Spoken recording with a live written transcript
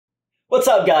What's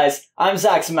up, guys? I'm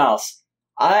Zax Mouse.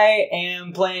 I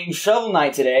am playing Shovel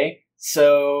Knight today,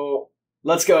 so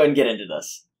let's go ahead and get into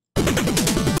this.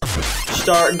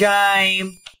 Start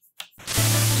game.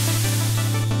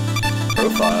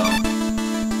 Profile.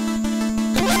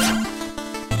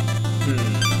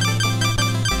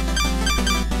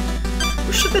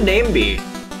 What should the name be?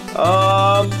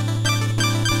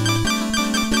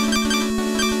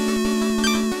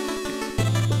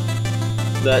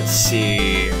 Let's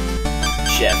see.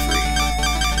 Jeffrey.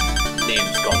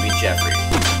 Name's gonna be Jeffrey.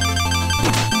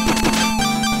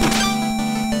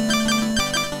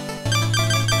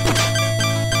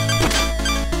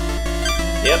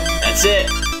 Yep, that's it.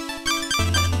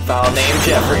 File name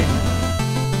Jeffrey.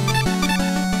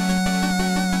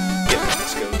 Yep,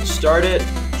 let's go start it.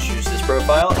 Choose this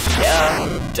profile. Yeah,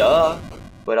 duh.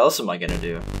 What else am I gonna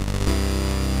do?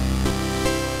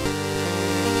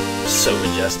 So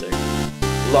majestic.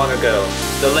 Long ago,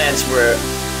 the lands were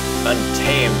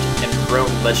untamed and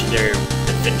roamed legendary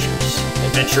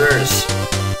adventurers.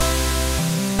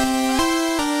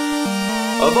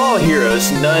 Of all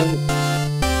heroes, none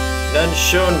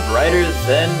shone brighter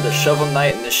than the Shovel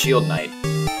Knight and the Shield Knight.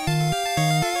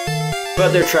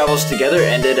 But their travels together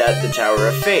ended at the Tower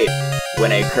of Fate,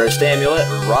 when a cursed amulet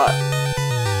wrought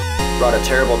a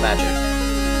terrible magic.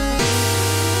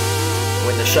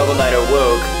 When the Shovel Knight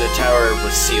awoke, the tower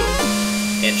was sealed,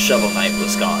 and Shovel Knight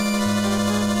was gone.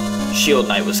 Shield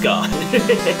Knight was gone.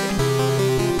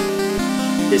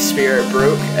 His spirit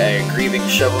broke, a grieving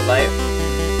Shovel Knight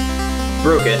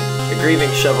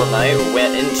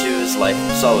went into his life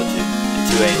of solitude,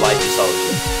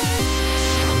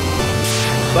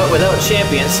 But without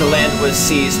champions, the land was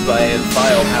seized by a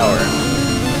vile power,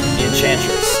 the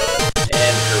Enchantress,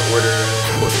 and her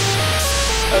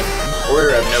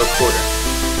Order of No Quarter.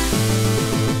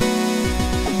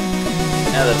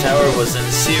 Now the tower was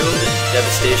unsealed and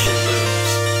devastation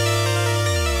looms.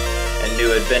 A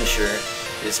new adventure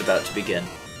is about to begin.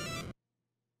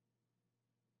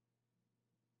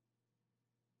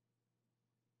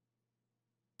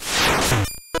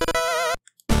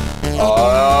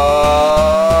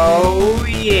 Oh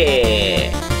yeah!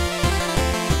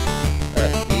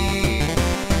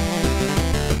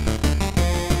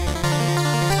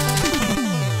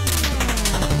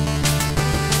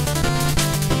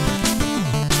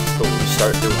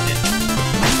 Start doing it.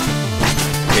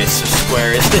 Okay, so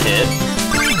square is the hit.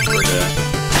 We're good.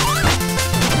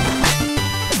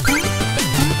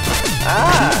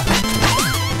 Ah!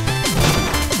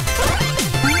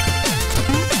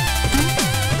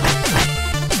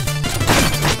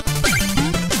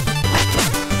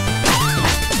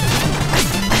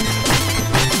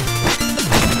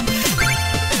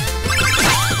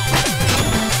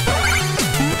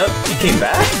 Oh, he came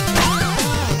back?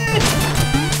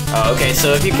 Oh, okay,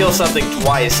 so if you kill something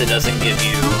twice, it doesn't give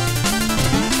you,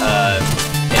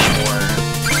 any more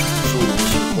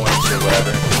tools or points or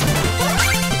whatever.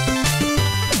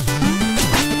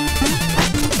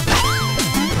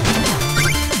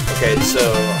 Okay,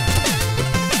 so...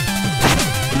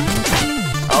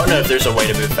 I don't know if there's a way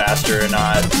to move faster or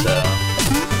not, so...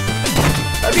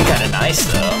 That'd be kinda nice,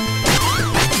 though.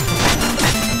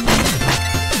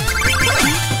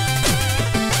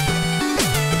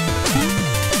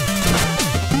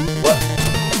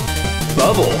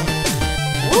 Bubble.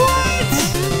 What?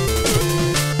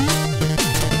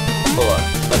 Hold on.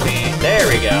 Let me... There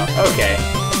we go. Okay.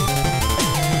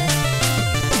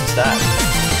 What's that?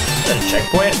 Is that a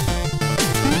checkpoint?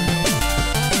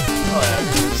 Oh yeah.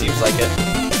 Seems like it.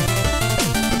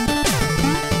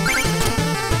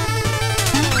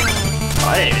 Oh,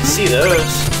 I didn't even see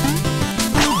those.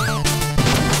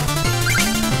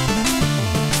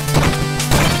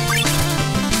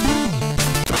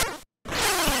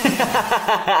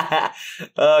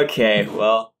 Okay,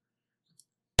 well.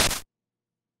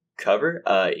 Cover?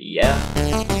 Yeah.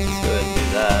 Let's go ahead and do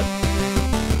that.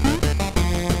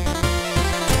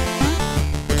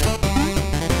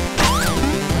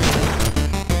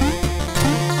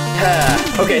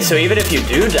 Okay, so even if you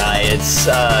do die, it's,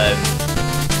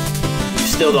 you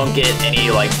still don't get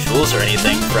any, like, jewels or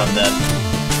anything from them.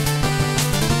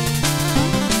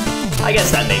 I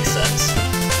guess that makes sense.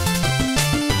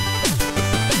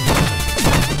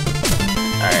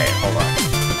 Alright, hold on.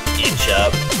 Inch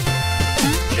up.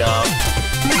 Jump.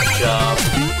 Jump.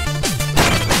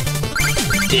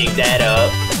 Dig that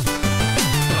up.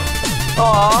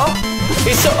 Aww!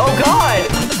 He's so- oh god!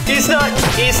 He's not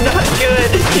good! He's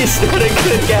not a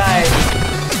good guy!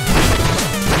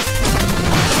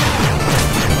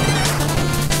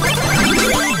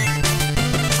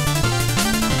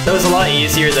 That was a lot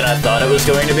easier than I thought it was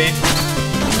going to be.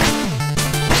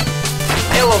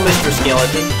 Hello, Mr.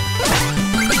 Skeleton.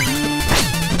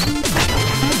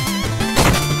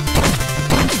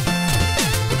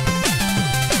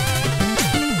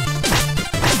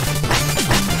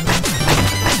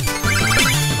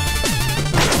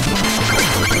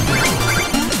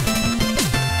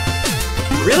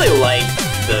 Really like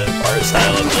the art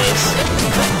style of this.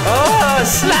 Oh,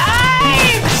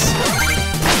 slimes!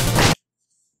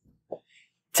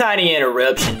 Tiny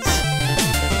interruptions.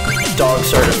 Dog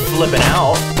started flipping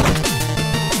out.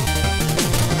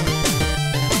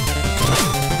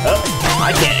 Oh,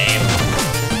 I can't aim.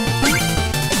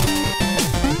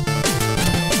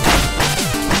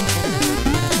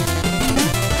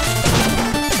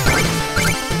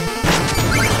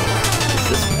 What's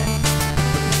this way?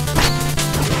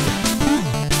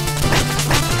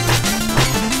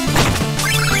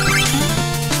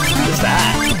 What's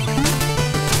that?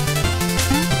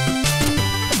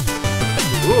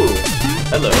 Ooh,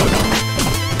 hello.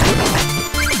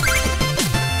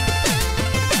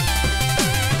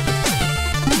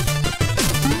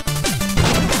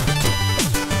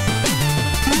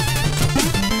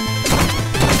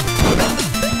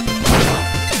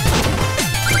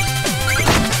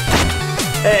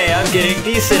 Hey, I'm getting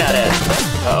decent at it.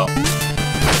 Uh-oh.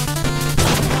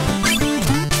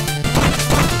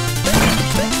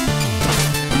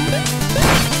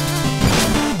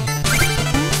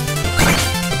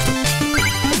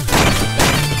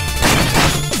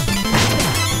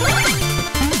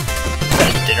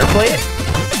 Plate?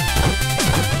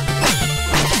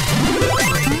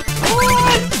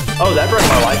 What? Oh, that brought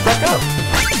my life back up.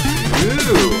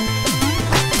 Ooh.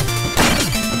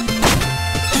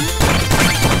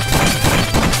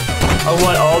 I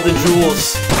want all the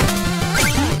jewels.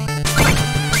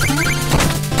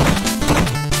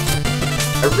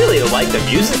 I really like the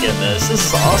music in this. This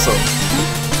is awesome.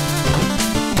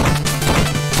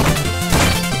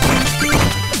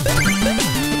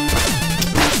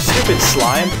 Stupid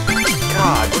slime.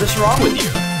 God, what is wrong with you?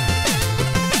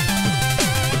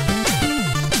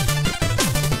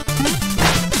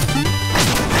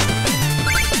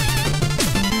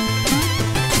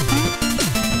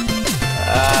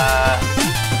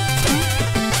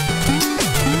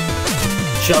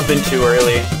 Jumping too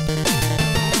early.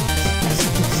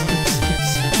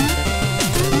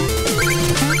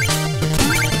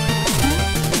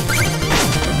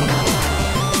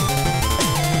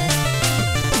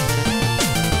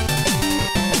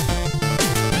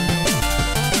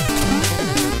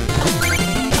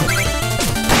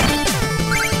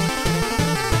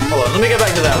 Hold on, let me get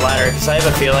back to that ladder, because I have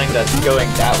a feeling that going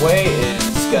that way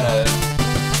is gonna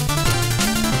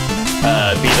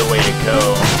be the way to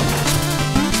go.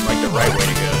 Like the right way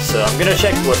to go. So I'm gonna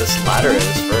check what this ladder is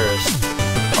first.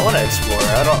 I wanna explore.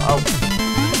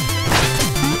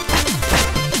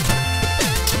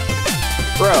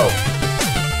 Bro.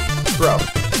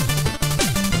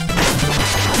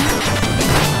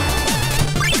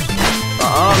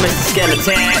 Mr.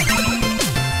 Skeleton.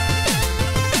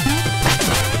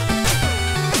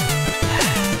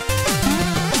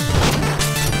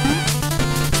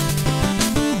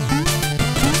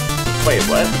 Wait,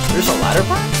 what? There's a ladder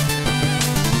part?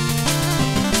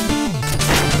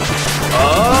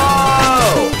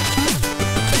 Oh!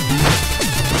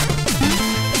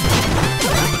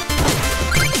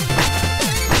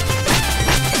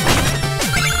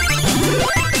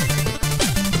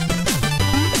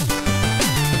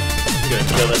 I'm gonna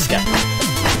kill this guy.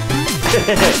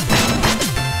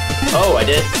 Oh, I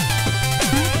did?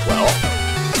 Well,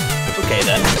 okay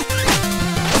then.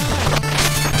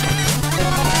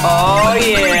 Oh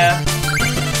yeah!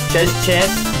 Chest.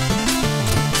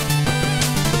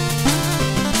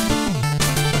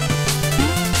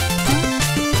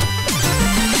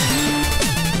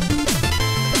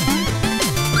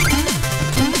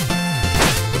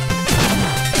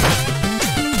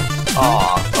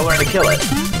 Aw, I wanted to kill it.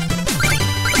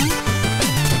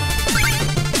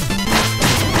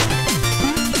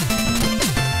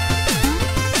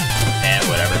 And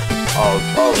whatever.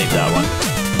 I'll leave that one.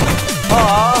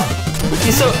 Aww!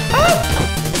 He's so... Ah!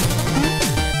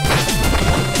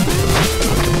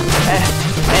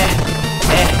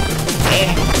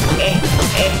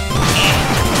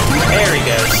 There he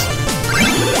goes.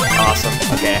 Awesome.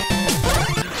 Okay.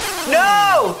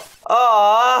 No!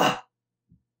 Aww!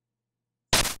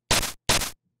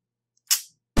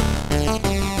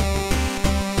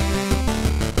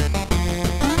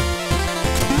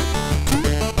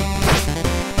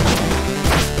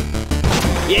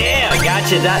 Yeah, I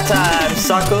got you that time,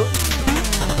 sucker.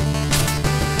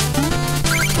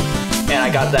 And I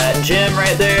got that gem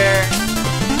right there.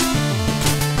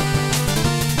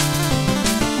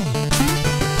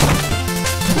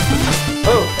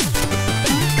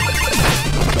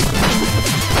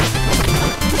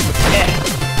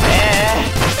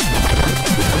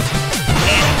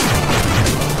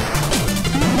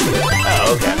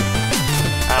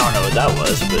 what that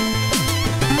was, but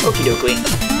okie dokie.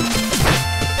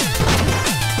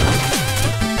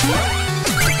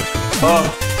 Oh,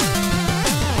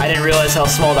 I didn't realize how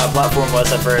small that platform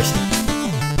was at first.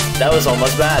 That was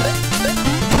almost bad.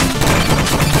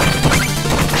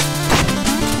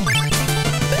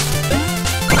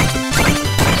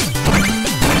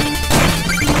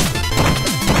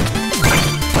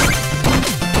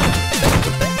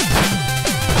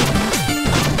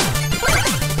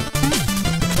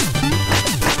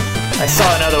 I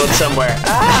saw another one somewhere.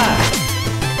 Ah!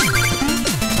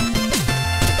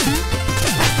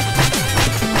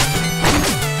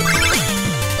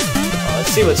 Let's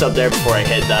see what's up there before I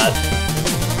hit that.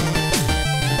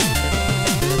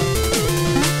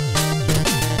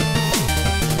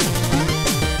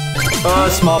 Oh,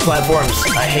 small platforms.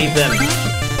 I hate them.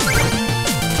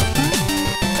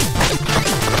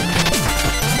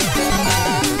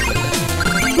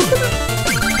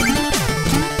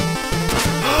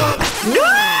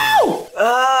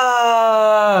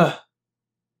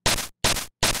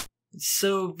 It's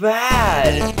so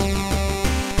bad.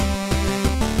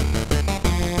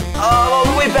 Oh, all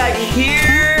the way back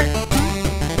here.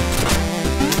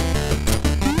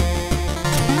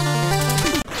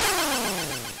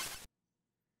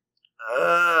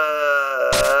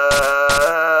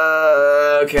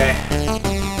 Okay.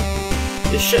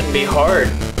 This shouldn't be hard.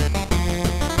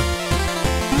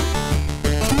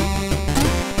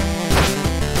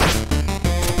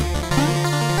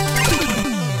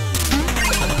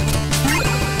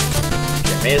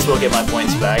 May as well get my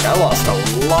points back. I lost a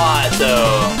lot,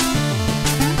 though.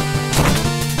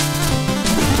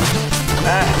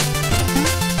 Ah.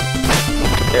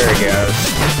 There it goes.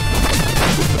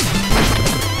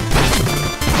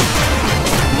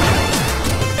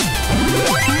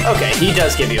 Okay, he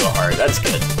does give you a heart. That's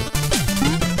good.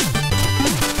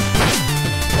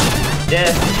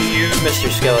 Death to you, Mr.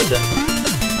 Skeleton.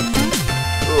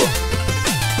 Cool.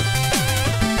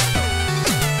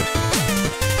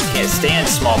 Can't stand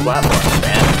small platforms,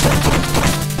 man.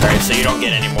 Alright, so you don't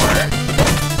get any more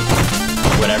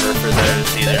whatever for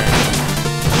those either.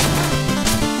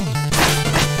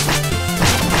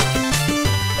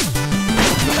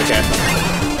 Okay.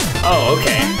 Oh,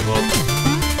 okay. Well,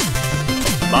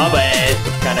 my bad.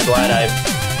 Kinda glad I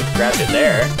grabbed it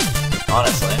there,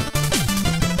 honestly.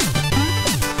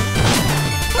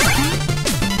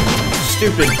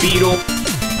 Stupid beetle.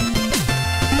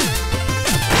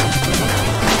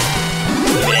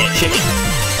 Chicken.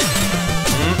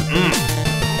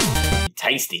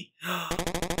 Tasty.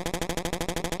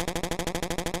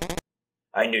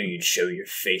 I knew you'd show your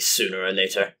face sooner or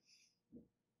later.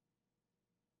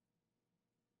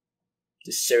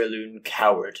 The Cerulean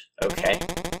Coward. Okay.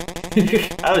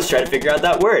 I was trying to figure out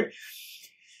that word.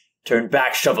 Turn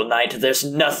back, Shovel Knight. There's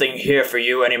nothing here for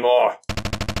you anymore.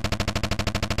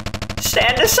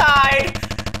 Stand aside,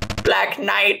 Black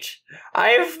Knight.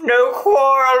 I've no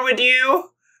quarrel with you.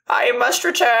 I must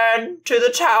return to the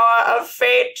Tower of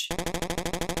Fate.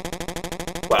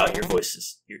 Wow, your voice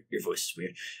is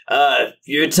weird.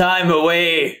 Your time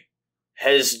away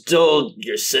has dulled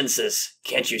your senses.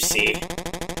 Can't you see?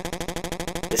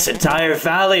 This entire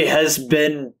valley has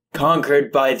been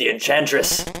conquered by the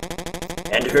Enchantress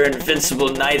and her invincible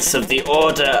knights of the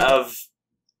Order of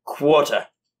Quarter.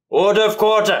 Order of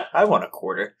Quarter. I want a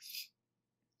quarter.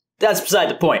 That's beside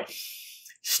the point.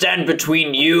 Stand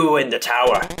between you and the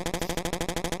tower.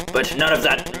 But none of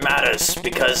that matters,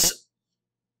 because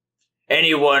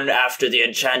anyone after the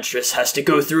Enchantress has to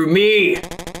go through me.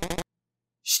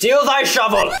 Steal thy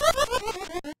shovel!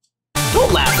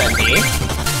 Don't laugh at me.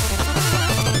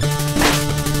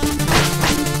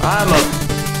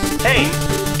 Hey,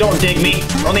 don't dig me.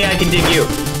 Only I can dig you.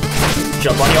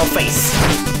 Jump on your face.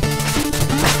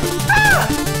 Ah!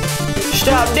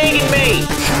 Stop digging me!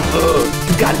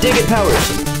 You got digging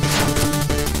powers.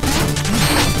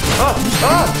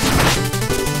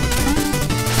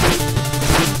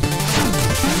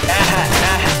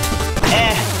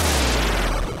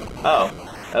 Oh,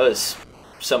 that was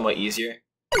somewhat easier.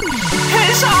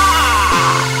 Huzzah!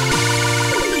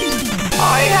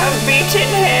 I have beaten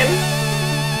him.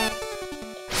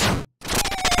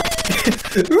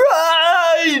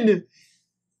 Run!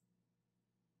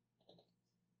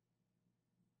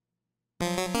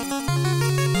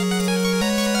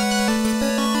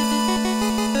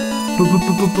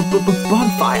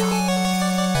 Bonfire.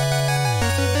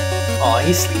 Aw,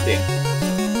 he's sleeping.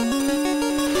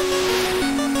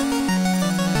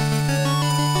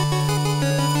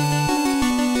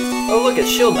 Oh, look, it's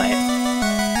Shield Knight.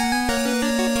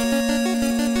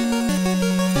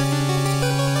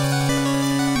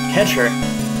 Catch her.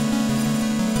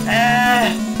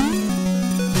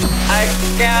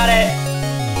 Got it!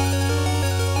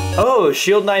 Oh,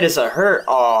 Shield Knight is a hurt.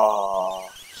 Aww,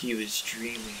 he was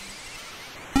dreaming.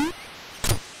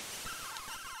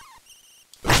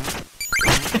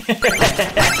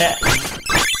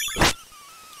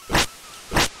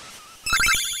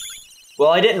 Well,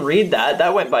 I didn't read that.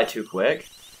 That went by too quick.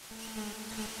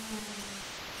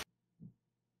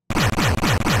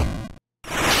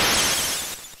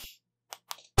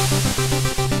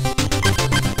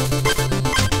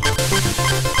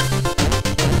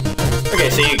 Okay,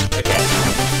 so you... Okay.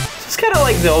 It's kind of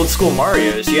like the old school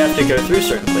Marios. You have to go through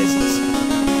certain places.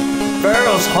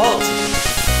 Pharaoh's halt!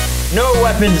 No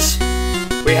weapons!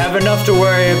 We have enough to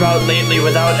worry about lately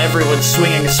without everyone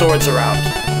swinging swords around.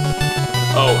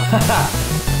 Oh, haha.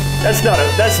 That's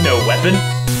no weapon.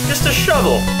 Just a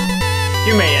shovel.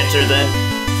 You may enter then.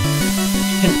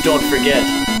 And don't forget,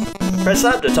 press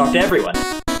up to talk to everyone.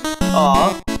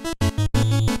 Aww.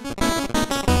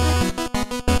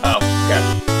 Oh, crap.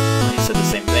 He said the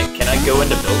same thing. Can I go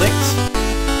into buildings?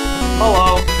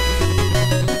 Hello.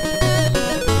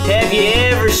 Have you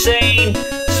ever seen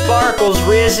sparkles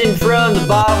risen from the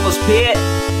bottomless pit?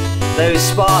 Those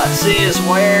spots is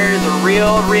where the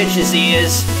real riches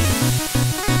is.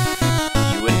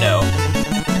 You would know.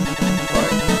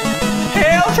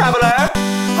 Hail, traveler!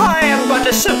 I am but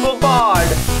a simple bard.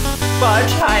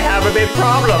 But I have a big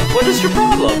problem. What is your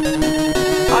problem?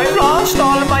 I've lost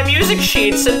all of my music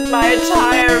sheets and my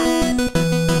entire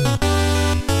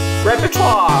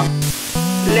repertoire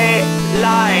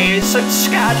lies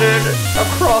scattered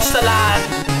across the land.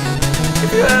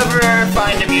 If you ever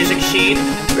find a music sheet,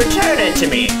 return it to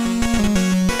me,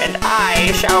 and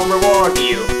I shall reward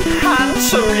you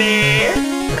handsomely.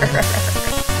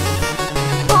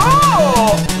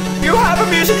 Oh! You have a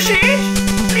music sheet?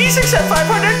 Please accept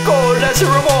 500 gold as a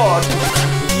reward.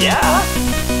 Yeah?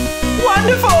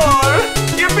 Wonderful!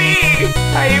 Yippee!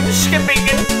 I am skipping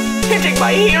and hitting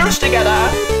my heels together.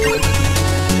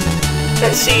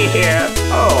 Let's see here.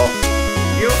 Oh,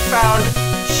 you found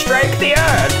Strike the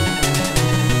Earth.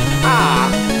 Ah.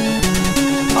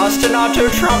 Ostinato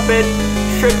trumpet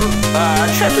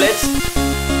triplets.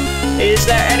 Is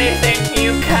there anything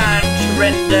you can't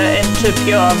render into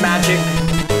pure magic?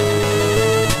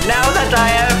 Now that I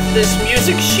have this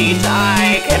music sheet,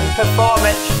 I can perform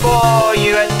it for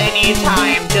you at any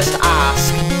time. Just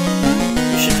ask.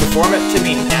 You should perform it to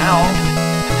me now.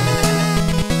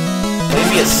 Play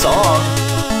me a song.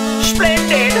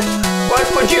 Splendid! What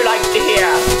would you like to hear?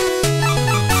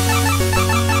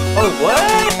 Oh, what?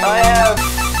 I have...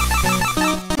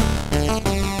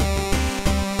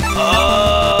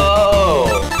 Oh!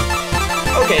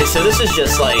 Okay, so this is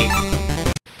just like...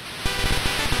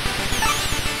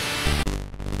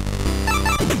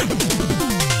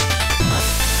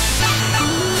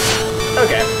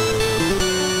 Okay.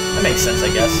 That makes sense, I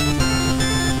guess.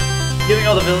 Giving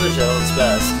all the village at its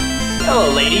best.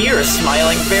 Hello, lady, you're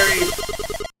smiling very...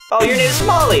 Oh, your name's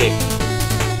Molly!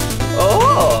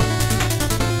 Oh!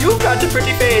 You've got a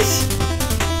pretty face!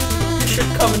 You should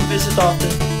come and visit often.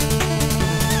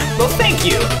 Well, thank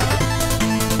you!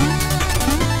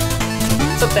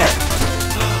 What's up there?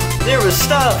 There was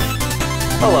stuff!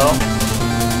 Hello.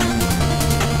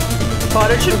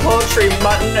 Pottage and poultry,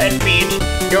 mutton and meat.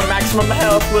 Your maximum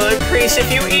health will increase if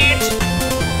you eat!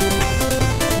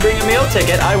 Bring a meal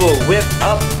ticket, I will whip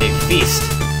up a feast.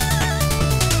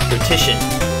 Gotition.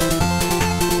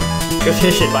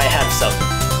 Gotition might have some.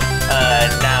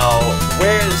 Now,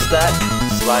 where's that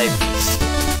sly beast?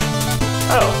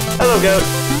 Oh, hello, goat.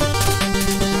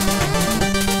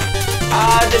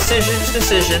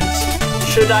 Decisions.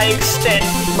 Should I extend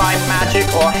my magic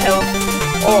or health,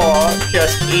 or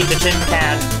just eat a tin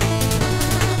can?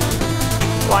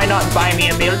 Why not buy me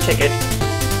a meal ticket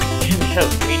and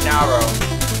help me narrow?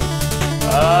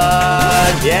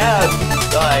 Yeah,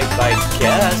 I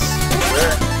guess.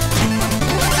 Sure.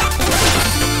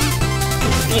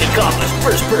 Feat accomplished,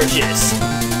 first purchase.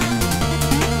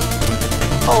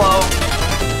 Hello.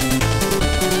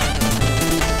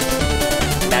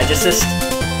 Magicist.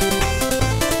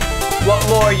 Want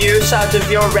more use out of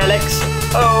your relics?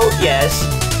 Oh, yes,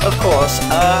 of course.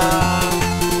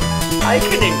 I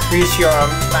can increase your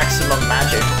maximum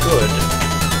magic. Good.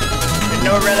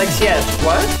 No relics yet.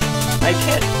 What? I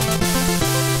can't.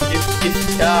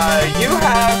 You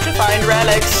have to find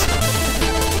relics.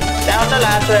 Down the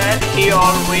ladder, and he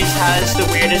always has the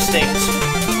weirdest things.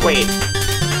 Wait,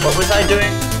 what was I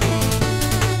doing?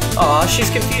 Aw, she's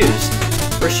confused.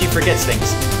 Or she forgets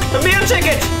things. A meal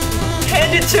ticket!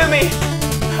 Hand it to me!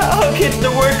 I'll get to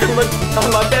work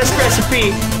on my best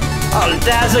recipe. I'll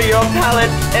dazzle your palate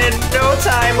in no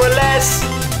time or less.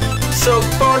 So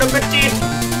bon appetit!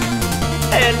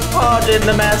 and pardon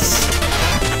the mess.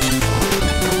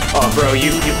 Oh, bro,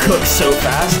 you cook so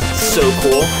fast. So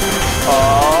cool.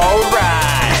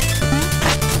 Alright.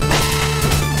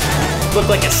 Look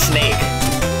like a snake.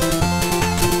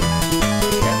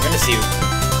 Okay, I'm gonna see.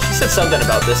 She said something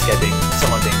about this guy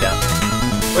someone being down there.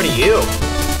 What are you?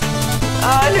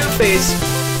 New face.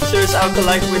 Sirs,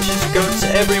 alkalite, witches, goats,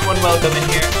 everyone welcome in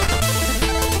here.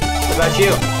 What about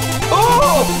you?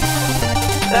 Oh!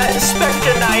 That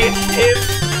Spectre Knight. If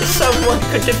someone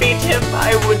could defeat him,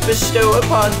 I would bestow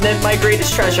upon them my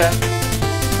greatest treasure.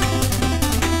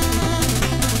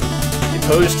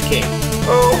 Deposed king.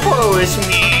 Oh, woe is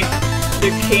me.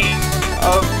 The king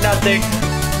of nothing.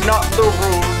 Not the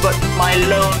rule, but my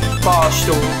lone bar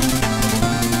stool.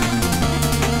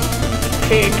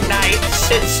 King Knight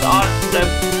sits on the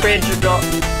Bridmore's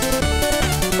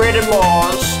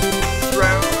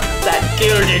throne, that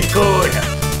gilded goon.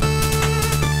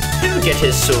 He'll get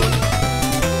his soon.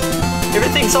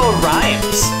 Everything's all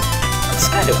rhymes. That's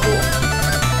kind of cool.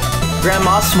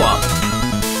 Grandma Swamp.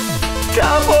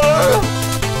 Double!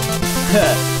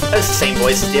 That's the same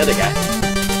voice as the other guy.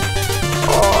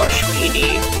 Oh,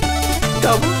 sweetie.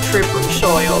 Double, triple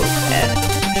soil and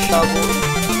shovel.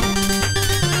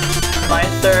 My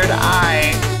third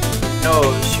eye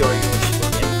knows your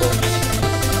useful impulse.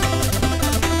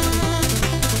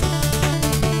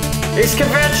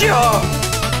 Excavature!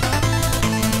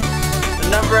 The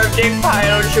number of dig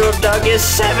piles you have dug is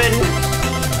 7.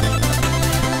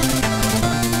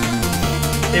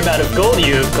 The amount of gold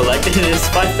you have collected is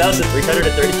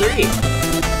 5,333.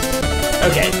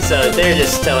 Okay, so they're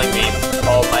just telling me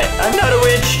all my... I'm not a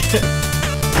witch!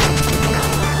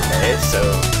 Okay, so...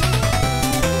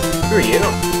 Who are you?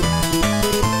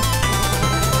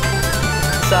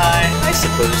 I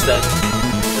suppose that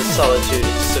the solitude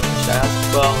is so much to ask.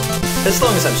 Well, as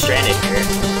long as I'm stranded here.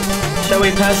 Shall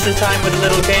we pass the time with a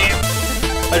little game?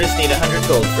 I just need 100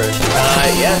 gold first.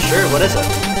 Yeah, sure, what is it?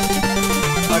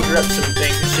 Conjure up some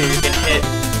things so you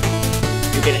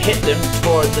can hit them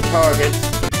toward the target.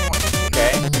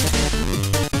 Okay.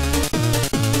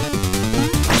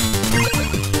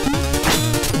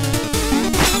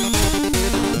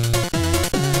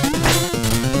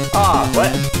 Ah,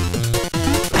 what?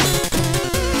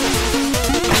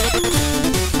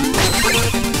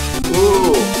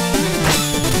 Ooh.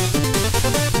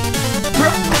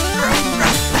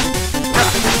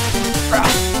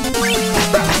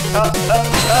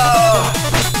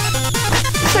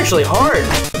 It's actually hard.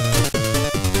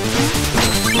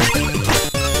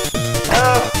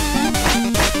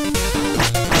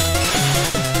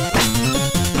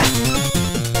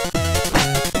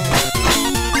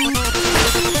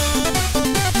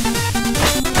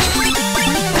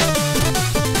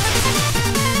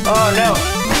 Oh no!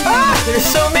 Ah! There's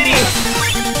so many!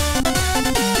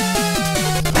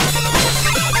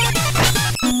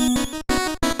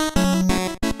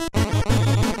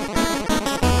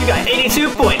 You got 82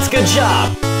 points, good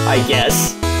job! I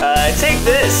guess. Take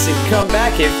this and come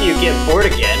back if you get bored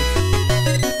again.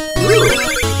 Ooh.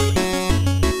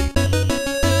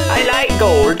 I like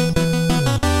gold.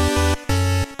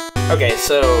 Okay,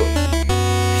 so...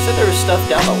 You said there was stuff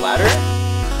down the ladder?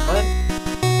 What?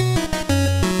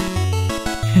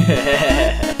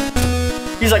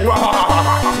 He's like,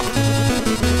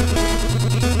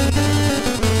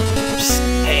 psst,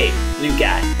 hey, new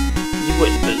guy, you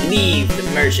wouldn't believe the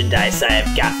merchandise I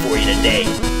have got for you today.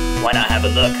 Why not have a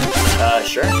look?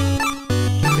 Sure.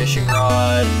 Fishing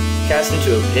rod, cast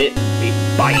into a pit, a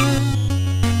bite.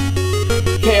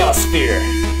 Chaos Sphere,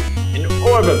 an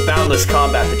orb of boundless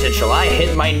combat potential. I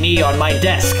hit my knee on my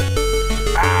desk.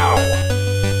 Ow.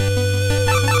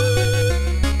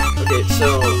 Okay,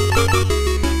 so... I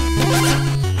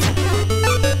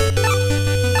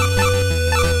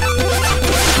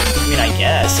mean, I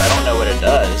guess. I don't know what it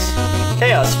does.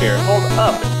 Chaos Sphere. Hold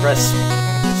up and press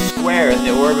square in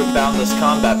the orb of boundless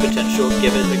combat potential.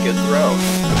 Give it a good throw.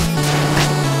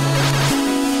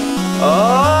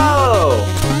 Oh!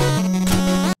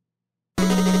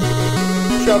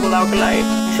 Troubled Alkalite.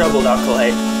 Troubled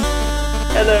Alkalite.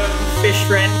 Hello, fish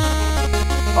friend.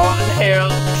 All hail,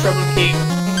 Trouble King.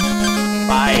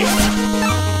 Bye.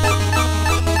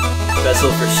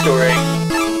 Vessel for storing.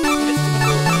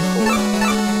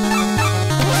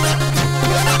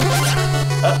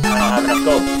 Oh, I don't have enough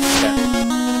gold. Okay.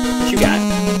 What you got?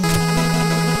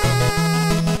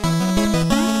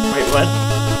 Wait, what?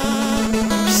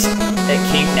 At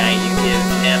King Knight, you give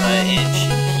him an inch.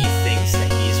 He thinks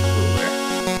that he's ruler.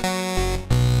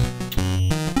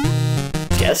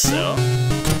 Guess so.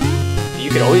 You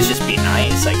could always just be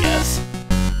nice, I guess.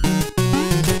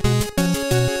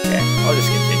 Okay, I'll just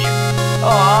continue.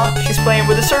 Aw, she's playing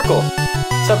with a circle.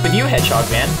 What's up with you, Hedgehog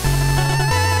Man?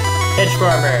 Hedge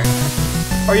Farmer,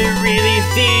 are you really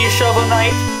the Shovel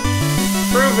Knight?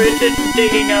 Prove it in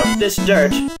digging up this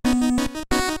dirt.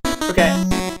 Okay.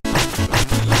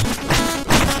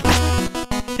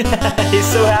 He's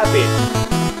so happy.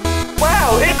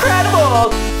 Wow,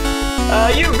 incredible!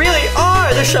 You really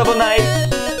are the Shovel Knight.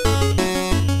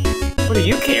 What are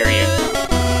you carrying?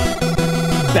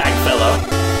 Bag fellow.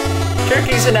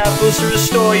 Turkeys and apples to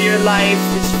restore your life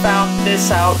has found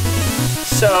this out.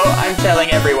 So I'm telling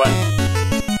everyone.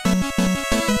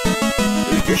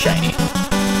 Ooh, you're shiny.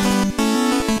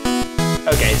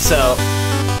 Okay, so.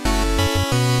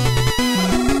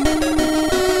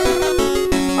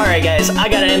 Alright guys, I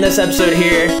gotta end this episode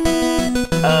here.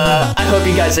 I hope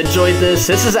you guys enjoyed this.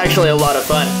 This is actually a lot of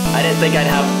fun. I didn't think I'd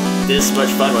have this much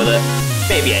fun with it.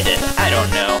 Maybe I did. I don't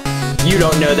know. You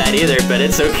don't know that either, but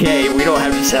it's okay. We don't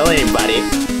have to tell anybody.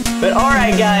 But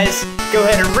alright guys, go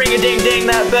ahead and ring-a-ding-ding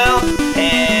that bell,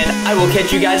 and I will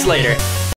catch you guys later.